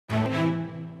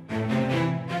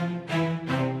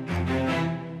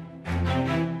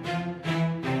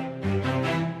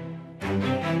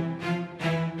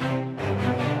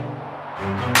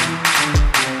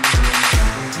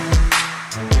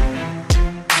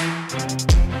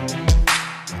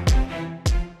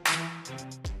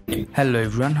Hello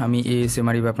everyone, আমি ASM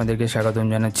Arif আপনাদেরকে স্বাগতম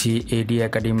জানাচ্ছি এডি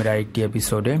একাডেমির আরেকটি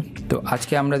এপিসোডে। তো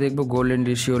আজকে আমরা দেখব গোল্ডেন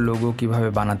রেশিও লোগো কিভাবে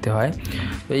বানাতে হয়।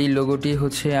 তো এই লোগোটি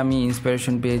হচ্ছে আমি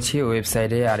ইন্সপিরেশন পেয়েছি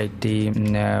ওয়েবসাইটে আরেকটি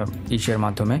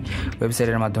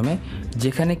ওয়েবসাইটের মাধ্যমে,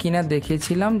 যেখানে কিনা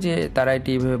দেখেছিলাম যে তারা এটি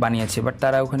এইভাবে বানিয়েছে, বাট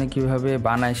তারা ওখানে কিভাবে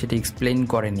বানায় সেটি এক্সপ্লেইন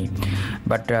করেনি।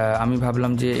 বাট আমি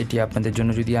ভাবলাম যে এটি আপনাদের জন্য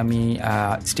যদি আমি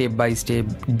স্টেপ বাই স্টেপ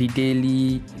ডিটেইলি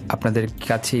আপনাদের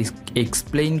কাছে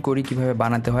এক্সপ্লেইন করি কিভাবে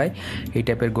বানাতে হয় এই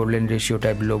টাইপের গোল্ডেন রেশিও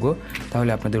টাইপ লোগো,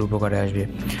 তাহলে আপনাদের উপকারে আসবে।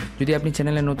 যদি আপনি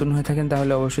চ্যানেলে নতুন হয়ে থাকেন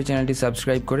তাহলে অবশ্যই চ্যানেলটি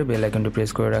সাবস্ক্রাইব করে বেল আইকনটি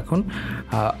প্রেস করে রাখুন।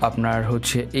 আপনার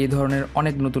হচ্ছে এই ধরনের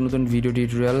অনেক নতুন নতুন video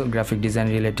tutorial, graphic design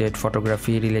related,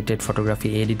 photography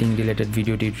editing related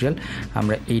video tutorial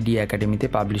আমরা এডি একাডেমিতে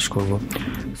পাবলিশ করব।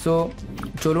 সো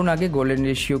চলুন আগে গোল্ডেন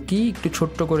রেশিও কি একটু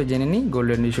ছোট্ট করে জেনে নিই।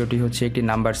 গোল্ডেন রেশিওটি হচ্ছে একটি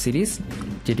নাম্বার সিরিজ,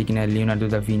 যেটি কিনা লিওনার্দো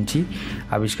দা ভিঞ্চি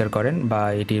আবিষ্কার করেন বা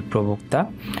এটির প্রবক্তা,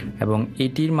 এবং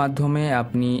এটির মাধ্যমে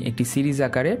আপনি একটি সিরিজ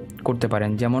আকারে করতে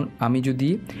পারেন। যেমন আমি যদি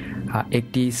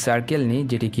একটি সার্কেল নিই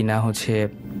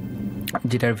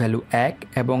যেটার ভ্যালু 1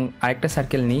 এবং আরেকটা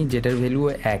সার্কেল নিই যেটার ভ্যালু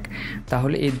 1,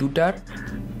 তাহলে এই দুটার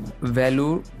ভ্যালু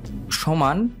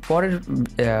সমান পরের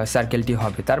সার্কেলটি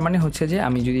হবে। তার মানে হচ্ছে যে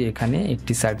আমি যদি এখানে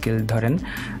একটি সার্কেল ধরেন,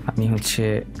 আমি হচ্ছে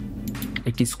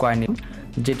একটি স্কোয়ার নিই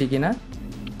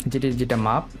যেটা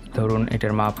মাপ, ধরুন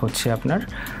এটার মাপ হচ্ছে আপনার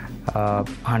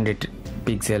 100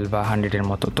 পিক্সেল বা 100-এর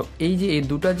মতো। তো এই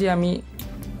দুটা যে আমি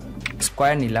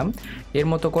স্কোয়ার নিলাম, এর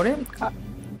মতো করে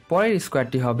পরের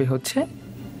স্কোয়ারটি হবে হচ্ছে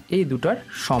এই দুটার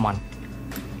সমান,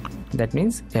 দ্যাট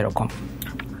মিন্স এরকম।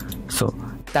 সো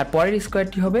তারপরের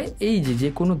স্কোয়ারটি হবে এই যে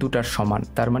কোনো দুটার সমান।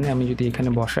 তার মানে আমি যদি এখানে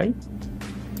বসাই,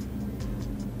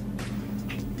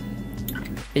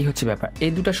 এই হচ্ছে ব্যাপার,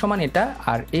 এই দুটার সমান এটা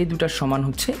আর এই দুটার সমান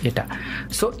হচ্ছে এটা।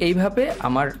 সো এইভাবে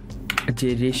আমার যে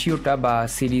রেশিওটা বা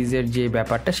সিরিজের যে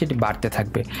ব্যাপারটা সেটি বাড়তে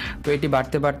থাকবে। তো এটি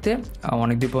বাড়তে বাড়তে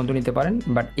অনেক দূর পর্যন্ত নিতে পারেন,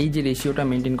 বাট এই যে রেশিওটা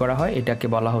মেনটেন করা হয় এটাকে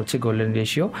বলা হচ্ছে গোল্ডেন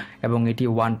রেশিও, এবং এটি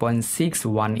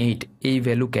 1.618 এই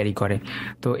ভ্যালু ক্যারি করে।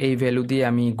 তো এই ভ্যালু দিয়ে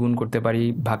আমি গুণ করতে পারি,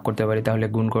 ভাগ করতে পারি, তাহলে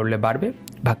গুণ করলে বাড়বে,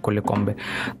 ভাগ করলে কমবে।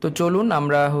 তো চলুন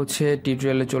আমরা হচ্ছে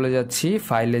টিউটোরিয়ালে চলে যাচ্ছি।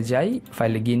 ফাইলে যাই,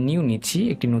 ফাইলে গিয়ে নিচ্ছি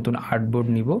একটি নতুন আর্টবোর্ড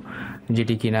নিব,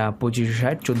 যেটি কিনা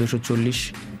 2560 1440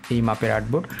 এই মাপের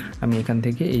আর্টবোর্ড। আমি এখান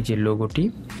থেকে এই যে লোগোটি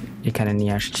এখানে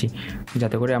নিয়ে আসছি,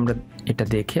 যাতে করে আমরা এটা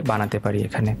দেখে বানাতে পারি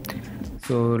এখানে।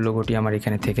 তো লোগোটি আমার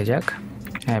এখানে থেকে যাক,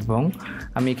 এবং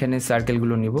আমি এখানে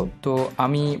সার্কেলগুলো নিব। তো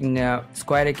আমি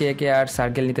স্কোয়ার একে আর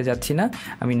সার্কেল নিতে যাচ্ছি না,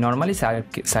 আমি নর্মালি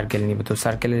সার্কেল নিব। তো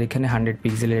সার্কেলের এখানে 100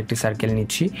 পিক্সেলের একটি সার্কেল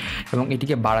নিচ্ছি এবং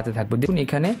এটিকে বাড়াতে থাকবো। দেখুন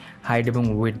এখানে হাইট এবং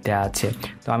ওয়েট দেওয়া আছে।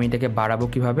 তো আমি এটাকে বাড়াবো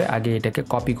কিভাবে, আগে এটাকে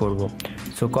কপি করব।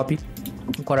 সো কপি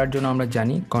করার জন্য আমরা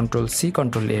জানি Ctrl+C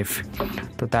Ctrl+F।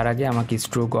 তো তার আগে আমাকে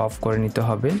স্ট্রোক অফ করে নিতে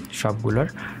হবে সবগুলোর।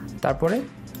 তারপরে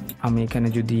আমি এখানে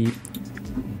যদি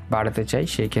বাড়াতে চাই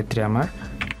সেই ক্ষেত্রে আমার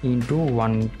ইন্টু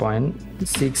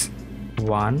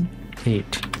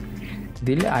 1.618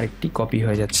 দিলে আরেকটি কপি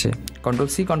হয়ে যাচ্ছে।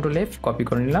 Ctrl+C Ctrl+F কপি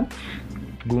করে নিলাম,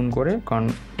 গুণ করে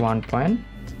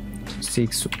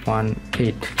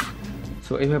 1.618।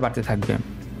 সো এইভাবে বাড়তে থাকবে।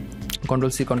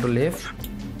 Ctrl+C Ctrl+F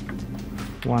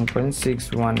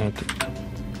 1.618,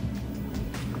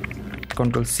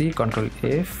 Ctrl+C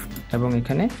Ctrl+F এবং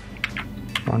এখানে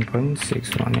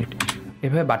 1.618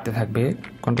 এভাবে বাড়তে থাকবে।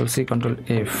 Ctrl+C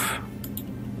Ctrl+F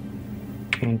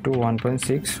into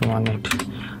 1.618।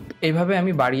 এইভাবে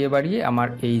আমি বাড়িয়ে আমার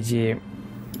এই যে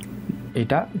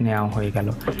এটা নেওয়া হয়ে গেল।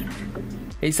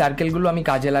 এই সার্কেলগুলো আমি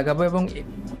কাজে লাগাবো এবং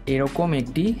এরকম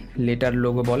একটি লেটার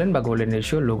লোগো বলেন বা গোল্ডেন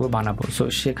রেশিও লোগো বানাবো। সো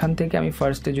সেখান থেকে আমি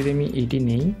ফার্স্টে যদি আমি এটি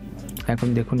নেই, এখন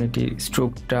দেখুন এটি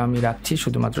স্ট্রোকটা আমি রাখছি,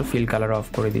 শুধুমাত্র ফিল কালার অফ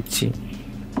করে দিচ্ছি।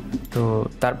 তো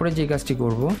তারপরে যে কাজটি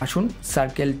করব, আসুন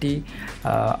সার্কেলটি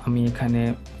আমি এখানে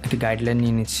একটি গাইডলাইন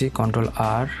নিয়ে নিচ্ছি,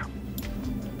 Ctrl+R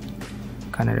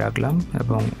এখানে রাখলাম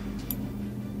এবং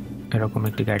এরকম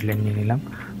একটি গাইডলাইন নিয়ে নিলাম।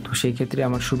 তো সেই ক্ষেত্রে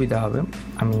আমার সুবিধা হবে,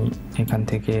 আমি এখান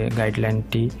থেকে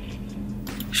গাইডলাইনটি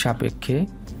সাপেক্ষে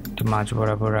মাঝ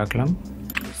বরাবর রাখলাম।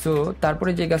 সো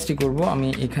তারপরে যে কাজটি করব, আমি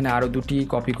এখানে আরও দুটি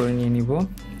কপি করে নিয়ে নিব,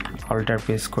 অল্টার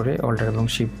এবং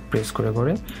শিফট প্রেস করে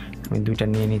আমি দুইটা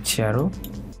নিয়ে নিচ্ছি আরও।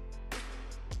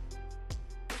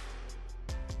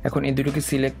 এখন এই দুটোকে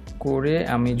সিলেক্ট করে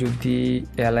আমি যদি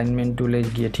অ্যালাইনমেন্ট টুলে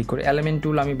গিয়ে ঠিক করে, অ্যালাইনমেন্ট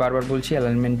টুল আমি বারবার বলছি,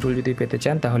 অ্যালাইনমেন্ট টুল যদি পেতে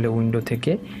চান তাহলে উইন্ডো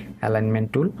থেকে অ্যালাইনমেন্ট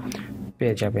টুল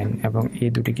পেয়ে যাবেন। এবং এই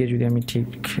দুটিকে যদি আমি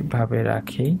ঠিকভাবে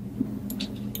রাখি,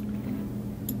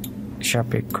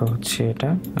 সাপেক্ষ হচ্ছে এটা,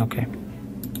 ওকে।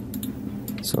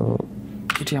 সো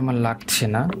এটি আমার লাগছে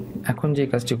না। এখন যে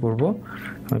কাজটি করব,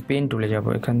 আমি পেন টুলে যাব,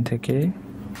 এখান থেকে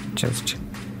জাস্ট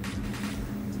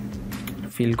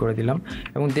ফিল করে দিলাম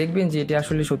এবং দেখবেন যে এটি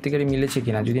আসলে সত্যিকারই মিলেছে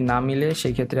কিনা। যদি না মিলে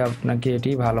সেই ক্ষেত্রে আপনাকে এটি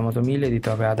ভালো মতো মিলে দিতে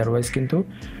হবে, আদারওয়াইজ কিন্তু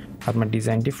আপনার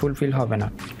ডিজাইনটি ফুলফিল হবে না।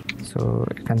 সো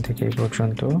এখান থেকে এই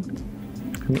পর্যন্ত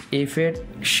আমি এফের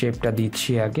শেপটা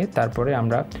দিচ্ছি আগে, তারপরে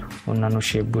আমরা অন্যান্য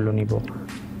শেপগুলো নিব।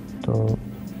 তো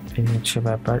এই হচ্ছে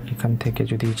ব্যাপার। এখান থেকে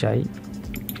যদি যাই,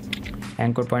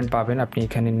 অ্যাঙ্কর পয়েন্ট পাবেন আপনি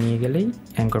এখানে নিয়ে গেলেই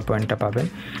অ্যাঙ্কর পয়েন্টটা পাবেন।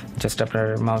 জাস্ট আপনার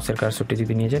মাউসের কার্সরটি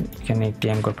যদি নিয়ে যান, এখানে একটি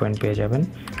অ্যাঙ্কর পয়েন্ট পেয়ে যাবেন।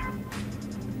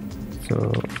 তো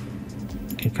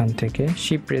এখান থেকে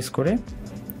শিফট প্রেস করে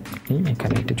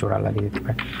এখানে একটি জোড়া লাগিয়ে দিতে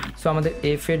পারেন। সো আমাদের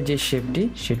এফের যে শেপটি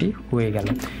সেটি হয়ে গেল।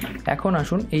 এখন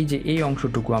আসুন এই যে এই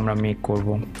অংশটুকু আমরা মেক করব,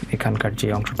 এখানকার যে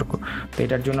অংশটুকু। তো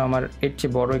এটার জন্য আমার এর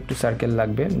চেয়ে বড় একটু সার্কেল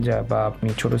লাগবে, যা বা আপনি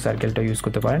ছোট সার্কেলটা ইউজ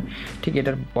করতে পারেন, ঠিক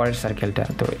এটার পরের সার্কেলটা।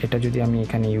 তো এটা যদি আমি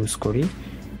এখানে ইউজ করি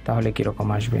তাহলে কীরকম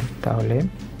আসবে, তাহলে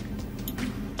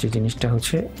যে জিনিসটা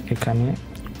হচ্ছে এখানে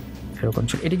এরকম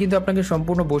ছিল। এটি কিন্তু আপনাকে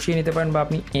সম্পূর্ণ বসিয়ে নিতে পারেন বা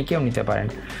আপনি এঁকেও নিতে পারেন।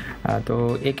 তো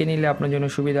এঁকে নিলে আপনার জন্য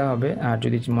সুবিধা হবে। আর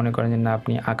যদি মনে করেন যে না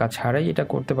আপনি আঁকা ছাড়াই এটা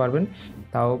করতে পারবেন,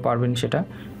 তাও পারবেন সেটা,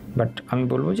 বাট আমি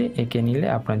বলবো যে এঁকে নিলে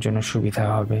আপনার জন্য সুবিধা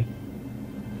হবে।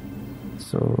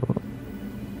 সো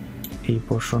এই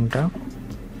পোর্শনটা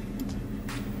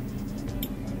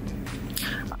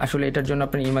আসলে এটার জন্য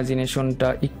আপনার ইমাজিনেশনটা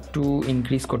একটু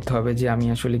ইনক্রিজ করতে হবে, যে আমি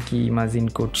আসলে কি ইমাজিন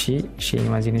করছি সেই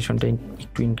ইমাজিনেশনটা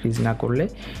একটু ইনক্রিজ না করলে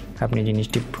আপনি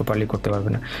জিনিসটি প্রপারলি করতে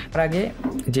পারবেন না। তার আগে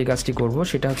যে কাজটি করব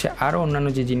সেটা হচ্ছে আরও অন্যান্য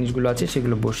যে জিনিসগুলো আছে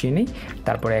সেগুলো বসিয়ে নিই,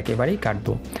 তারপরে একেবারেই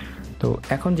কাটবো। তো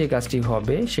এখন যে কাজটি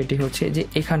হবে সেটি হচ্ছে যে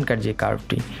এখানকার যে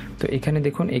কার্ভটি, তো এখানে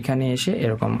দেখুন এখানে এসে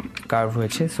এরকম কার্ভ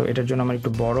হয়েছে। সো এটার জন্য আমার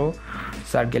একটু বড়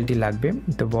সার্কেলটি লাগবে।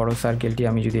 তো বড় সার্কেলটি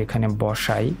আমি যদি এখানে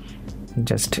বসাই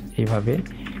জাস্ট এইভাবে,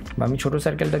 বা আমি ছোটো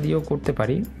সার্কেলটা দিয়েও করতে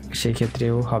পারি, সেই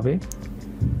ক্ষেত্রেও হবে।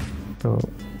 তো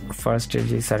ফার্স্টের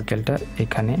যে সার্কেলটা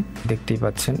এখানে দেখতেই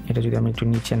পাচ্ছেন, এটা যদি আমি একটু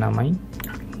নিচে নামাই,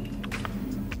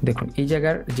 দেখুন এই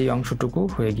জায়গার যে অংশটুকু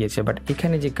হয়ে গিয়েছে, বাট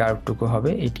এখানে যে কার্ভটুকু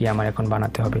হবে এটি আমার এখন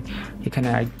বানাতে হবে। এখানে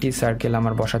আরেকটি সার্কেল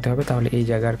আমার বসাতে হবে, তাহলে এই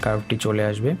জায়গার কার্ভটি চলে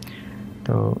আসবে।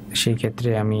 তো সেই ক্ষেত্রে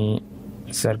আমি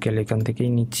সার্কেল এখান থেকেই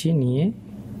নিচ্ছি, নিয়ে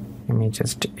আমি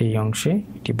জাস্ট এই অংশে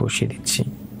এটি বসিয়ে দিচ্ছি।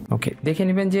 ওকে, দেখে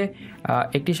নেবেন যে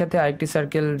একটির সাথে আরেকটি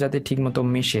সার্কেল যাতে ঠিকমতো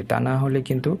মেশে, তা না হলে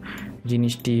কিন্তু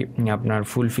জিনিসটি আপনার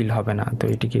ফুলফিল হবে না। তো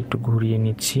এটিকে একটু ঘুরিয়ে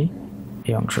নিচ্ছি,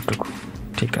 এই অংশটুকু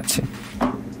ঠিক আছে।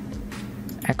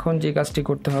 এখন যে কাজটি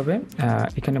করতে হবে,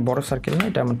 এখানে বড় সার্কেল না,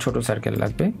 এটা আমার ছোট সার্কেল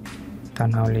লাগবে, তা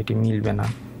না হলে এটি মিলবে না।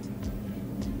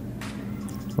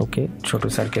 ওকে, ছোট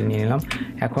সার্কেল নিয়ে নিলাম।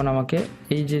 এখন আমাকে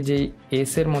এই যে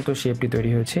এস এর মতো শেপটি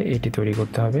তৈরি হয়েছে এটি তৈরি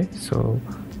করতে হবে। সো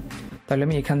তাহলে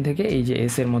আমি এখান থেকে এই যে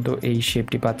এস এর মতো এই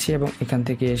শেপটি পাচ্ছি এবং এখান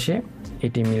থেকে এসে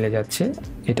এটি মিলে যাচ্ছে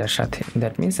এটার সাথে।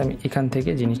 দ্যাট মিনস আমি এখান থেকে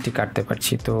জিনিসটি কাটতে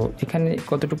পারছি। তো এখানে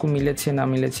কতটুকু মিলেছে না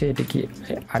মিলেছে এটি কি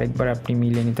আরেকবার আপনি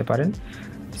মিলিয়ে নিতে পারেন।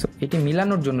 সো এটি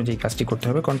মিলানোর জন্য যেই কাজটি করতে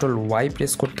হবে, কন্ট্রোল ওয়াই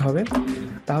প্রেস করতে হবে,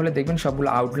 তাহলে দেখবেন সবগুলো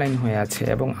আউটলাইন হয়ে আছে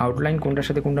এবং আউটলাইন কোনটার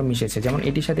সাথে কোনটা মিশেছে। যেমন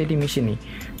এটির সাথে এটি মিশেনি,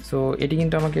 সো এটি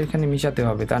কিন্তু আমাকে এখানে মিশাতে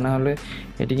হবে, তা না হলে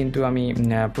এটি কিন্তু আমি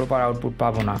প্রপার আউটপুট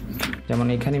পাবো না। যেমন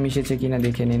এখানে মিশেছে কিনা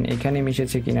দেখে নিন, এখানে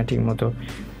মিশেছে কিনা ঠিক মতো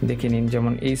দেখে নিন।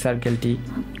 যেমন এই সার্কেলটি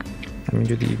আমি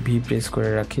যদি ভি প্রেস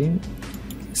করে রাখি,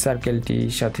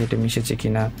 সার্কেলটির সাথে এটা মিশেছে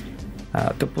কিনা,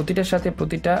 তো প্রতিটার সাথে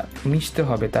প্রতিটা মিশতে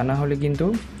হবে, তা না হলে কিন্তু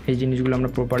এই জিনিসগুলো আমরা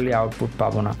প্রপারলি আউটপুট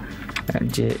পাবো না।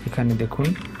 যে এখানে দেখুন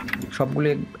সবগুলো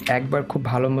একবার খুব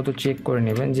ভালো মতো চেক করে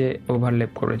নেবেন যে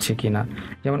ওভারল্যাপ করেছে কিনা।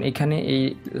 যেমন এখানে এই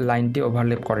লাইনটি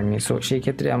ওভারল্যাপ করেনি, সো সেই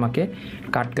ক্ষেত্রে আমাকে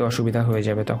কাটতে অসুবিধা হয়ে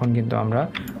যাবে, তখন কিন্তু আমরা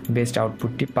বেস্ট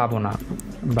আউটপুটটি পাবো না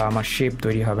বা আমার শেপ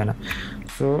তৈরি হবে না।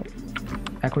 সো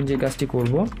এখন যে কাজটি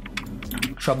করব,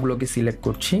 সবগুলোকে সিলেক্ট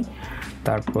করছি,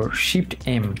 তারপর শিফট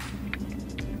এম,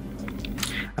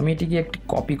 আমি এটিকে একটি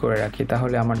কপি করে রাখি,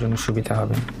 তাহলে আমার জন্য সুবিধা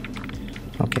হবে।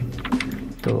 ওকে,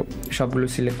 তো সবগুলো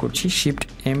সিলেক্ট করছি, শিফট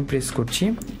এম প্রেস করছি,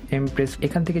 এম প্রেস,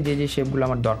 এখান থেকে যে শেপগুলো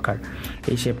আমার দরকার,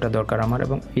 এই শেপটা দরকার আমার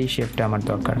এবং এই শেপটা আমার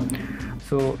দরকার।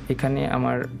 সো এখানে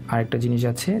আমার আরেকটা জিনিস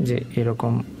আছে যে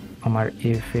এরকম আমার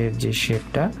এফ এর যে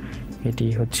শেপটা এটি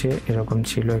হচ্ছে এরকম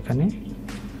ছিল এখানে।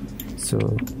 সো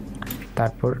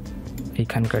তারপর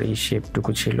এখানকার এই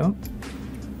শেপটুকু ছিল,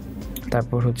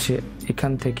 তারপর হচ্ছে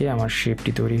এখান থেকে আমার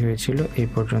শেপটি তৈরি হয়েছিল, এই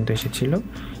পর্যন্ত এসেছিল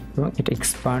এবং এটা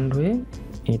এক্সপান্ড হয়ে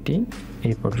এটি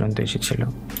এই পর্যন্ত এসেছিল।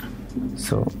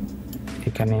 সো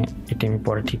এখানে এটি আমি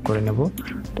পরে ঠিক করে নেব।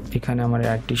 তো এখানে আমার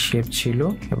আরেকটি শেপ ছিল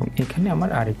এবং এখানে আমার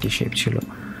আরেকটি শেপ ছিল,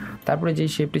 তারপরে যেই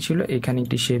শেপটি ছিল এখানে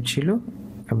একটি শেপ ছিল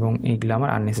এবং এইগুলো আমার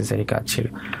আননেসেসারি কাজ ছিল।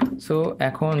 সো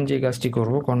এখন যে কাজটি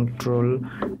করব, কন্ট্রোল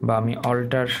বা আমি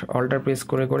অল্টার প্রেস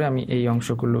করে করে আমি এই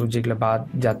অংশগুলো যেগুলো বাদ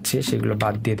যাচ্ছে সেগুলো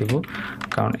বাদ দিয়ে দেবো,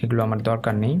 কারণ এগুলো আমার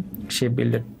দরকার নেই। শেপ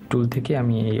বিল্ডার টুল থেকে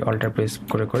আমি এই অল্টার প্রেস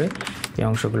করে করে এই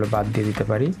অংশগুলো বাদ দিয়ে দিতে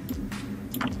পারি।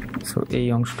 সো এই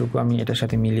অংশটুকু আমি এটার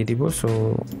সাথে মিলিয়ে দিব। সো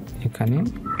এখানে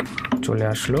চলে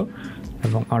আসলো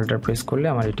এবং অল্টার প্রেস করলে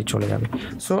আমার এটি চলে যাবে।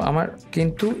 সো আমার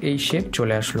কিন্তু এই শেপ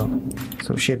চলে আসলো।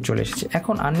 সো শেপ চলে এসেছে।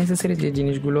 এখন আননেসেসারি যে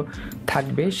জিনিসগুলো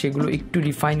থাকবে সেগুলো একটু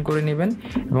রিফাইন করে নেবেন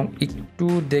এবং একটু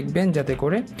দেখবেন যাতে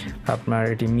করে আপনার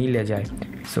এটি মিলে যায়।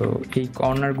 সো এই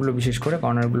কর্নারগুলো, বিশেষ করে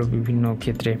কর্নারগুলো বিভিন্ন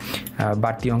ক্ষেত্রে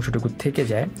বাড়তি অংশটুকু থেকে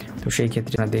যায়। তো সেই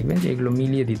ক্ষেত্রে আপনারা দেখবেন যে এগুলো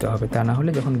মিলিয়ে দিতে হবে, তা না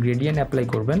হলে যখন গ্রেডিয়েন্ট অ্যাপ্লাই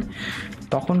করবেন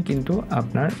তখন কিন্তু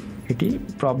আপনার এটি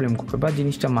প্রবলেম করবে বা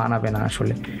জিনিসটা মানাবে না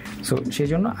আসলে। সো সেই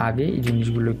জন্য আগে এই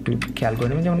জিনিসগুলো একটু খেয়াল করে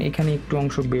নেবেন। যেমন এখানে একটু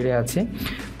অংশ বেড়ে আছে,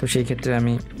 তো সেই ক্ষেত্রে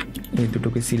আমি এই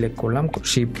দুটোকে সিলেক্ট করলাম,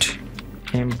 শিফট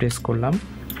এম প্রেস করলাম,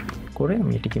 করে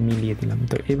আমি এটিকে মিলিয়ে দিলাম।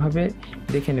 তো এভাবে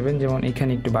দেখে নেবেন, যেমন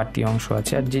এখানে একটু বাড়তি অংশ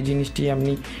আছে, আর যে জিনিসটি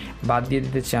আপনি বাদ দিয়ে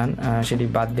দিতে চান সেটি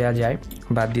বাদ দেওয়া যায়,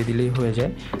 বাদ দিয়ে দিলেই হয়ে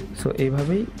যায়। সো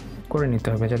এইভাবেই করে নিতে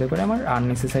হবে যাতে করে আমার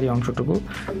আননেসেসারি অংশটুকু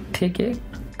থেকে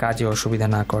কাজে অসুবিধা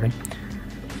না করে।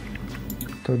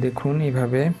 তো দেখুন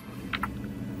এইভাবে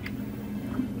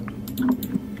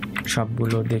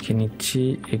সবগুলো দেখে নিচ্ছি।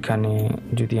 এখানে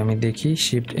যদি আমি দেখি,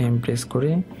 শিফট এম প্রেস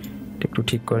করে একটু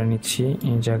ঠিক করে নিচ্ছি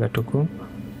এই জায়গাটুকু।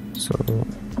 সো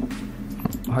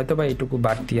হয়তো বা এইটুকু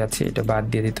বাড়তি আছে, এটা বাদ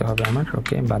দিয়ে দিতে হবে আমার।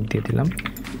 ওকে, বাদ দিয়ে দিলাম।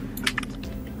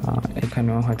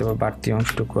 এখানেও হয়তো বা বাড়তি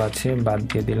অংশটুকু আছে, বাদ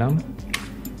দিয়ে দিলাম।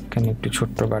 এখানে একটু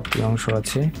ছোট্ট বাড়তি অংশ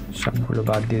আছে, সবগুলো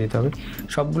বাদ দিয়ে দিতে হবে।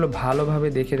 সবগুলো ভালোভাবে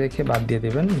দেখে দেখে বাদ দিয়ে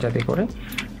দেবেন যাতে করে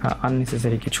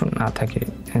আননেসেসারি কিছু না থাকে,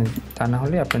 তা না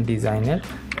হলে আপনার ডিজাইনের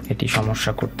এটি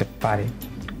সমস্যা করতে পারে।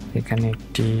 এখানে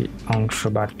একটি অংশ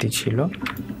বাড়তি ছিল।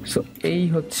 সো এই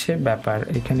হচ্ছে ব্যাপার।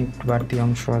 এখানে একটু বাড়তি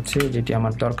অংশ আছে যেটি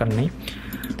আমার দরকার নেই।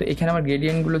 তো এখানে আমার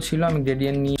গ্রেডিয়েন্টগুলো ছিল, আমি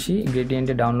গ্রেডিয়েন্ট নিয়েছি।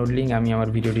 গ্রেডিয়েন্টের ডাউনলোড লিঙ্ক আমি আমার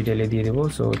ভিডিও ডিটেলে দিয়ে দেবো।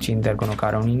 সো চিন্তার কোনো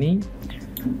কারণই নেই।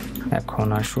 এখন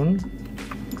আসুন,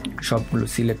 সবগুলো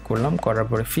সিলেক্ট করলাম, করার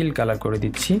পরে ফিল কালার করে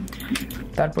দিচ্ছি।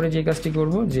 তারপরে যে কাজটি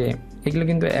করব, যে এগুলো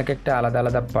কিন্তু এক একটা আলাদা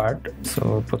আলাদা পার্ট। সো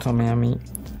প্রথমে আমি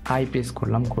আই প্রেস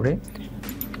করলাম, করে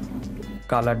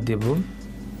কালার দেব।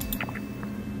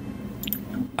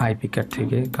 আই পিকার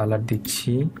থেকে কালার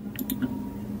দিচ্ছি,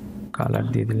 কালার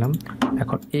দিয়ে দিলাম।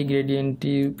 এখন এই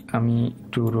গ্রেডিয়েন্টটি আমি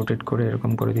একটু রোটেট করে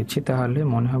এরকম করে দিচ্ছি, তাহলে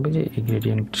মনে হবে যে এই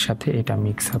গ্রেডিয়েন্টের সাথে এটা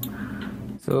মিক্স আপ।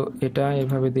 সো এটা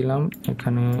এভাবে দিলাম,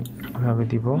 এখানে এভাবে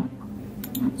দিব।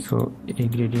 সো এই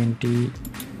গ্রেডিয়েন্টটি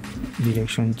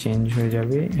ডিরেকশন চেঞ্জ হয়ে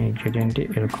যাবে, এই গ্রেডিয়েন্টটি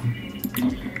এরকম।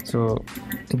 সো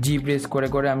জি প্রেস করে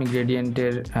করে আমি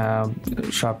গ্রেডিয়েন্টের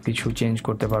সব কিছু চেঞ্জ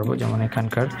করতে পারবো। যেমন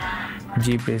এখানকার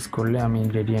জি প্রেস করলে আমি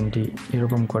গ্রেডিয়েন্টটি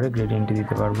এরকম করে গ্রেডিয়েন্টটি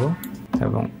দিতে পারবো,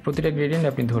 এবং প্রতিটা গ্রেডিয়েন্ট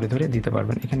আপনি ধরে ধরে দিতে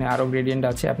পারবেন। এখানে আরও গ্রেডিয়েন্ট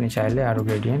আছে, আপনি চাইলে আরও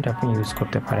গ্রেডিয়েন্ট আপনি ইউজ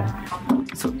করতে পারেন।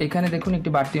 সো এখানে দেখুন একটি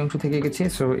বাড়তি অংশ থেকে গেছে।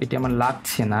 সো এটি আমার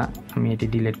লাগছে না, আমি এটি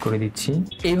ডিলিট করে দিচ্ছি।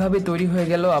 এইভাবে তৈরি হয়ে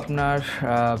গেল আপনার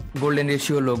গোল্ডেন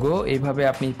রেশিও লোগো। এইভাবে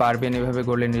আপনি পারবেন এভাবে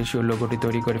গোল্ডেন রেশিও লোগোটি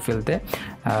তৈরি করে ফেলতে।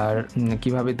 আর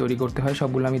কিভাবে তৈরি করতে হয়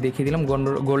সবগুলো আমি দেখিয়ে দিলাম।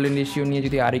 গোল্ডেন রেশিও নিয়ে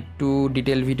যদি আরেকটু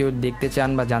ডিটেল ভিডিও দেখতে চান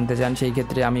বা জানতে চান, সেই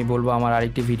ক্ষেত্রে আমি বলবো আমার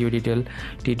আরেকটি ভিডিও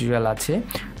টিউটোরিয়াল আছে।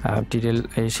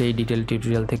 সেই ডিটেল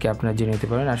টিউটোরিয়াল থেকে আপনারা জেনে নিতে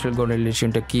পারেন আসলে গোল্ডেন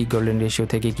রেশিওটা কী, গোল্ডেন রেশিও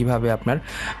থেকে কিভাবে আপনার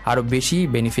আরও বেশি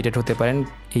বেনিফিটেড হতে পারেন,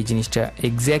 এই জিনিসটা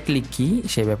এক্স্যাক্টলি কী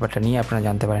সেই ব্যাপারটা নিয়ে আপনারা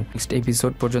জানতে পারেন। নেক্সট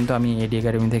এপিসোড পর্যন্ত আমি এডি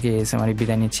একাডেমি থেকে ASMR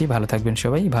বিদায় নিচ্ছি। ভালো থাকবেন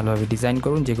সবাই, ভালোভাবে ডিজাইন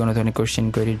করুন। যে কোনো ধরনের কোয়েশ্চেন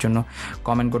কোয়েরির জন্য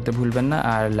কমেন্ট করতে ভুলবেন না,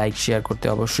 আর লাইক শেয়ার করতে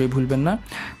অবশ্যই ভুলবেন না।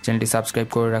 চ্যানেলটি সাবস্ক্রাইব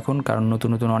করে রাখুন, কারণ নতুন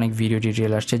নতুন অনেক ভিডিও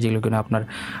টিউটোরিয়াল আসছে যেগুলো কিনা আপনার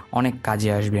অনেক কাজে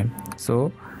আসবে। So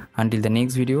until the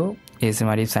next video,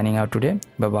 ASMR is signing out today.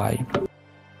 Bye bye.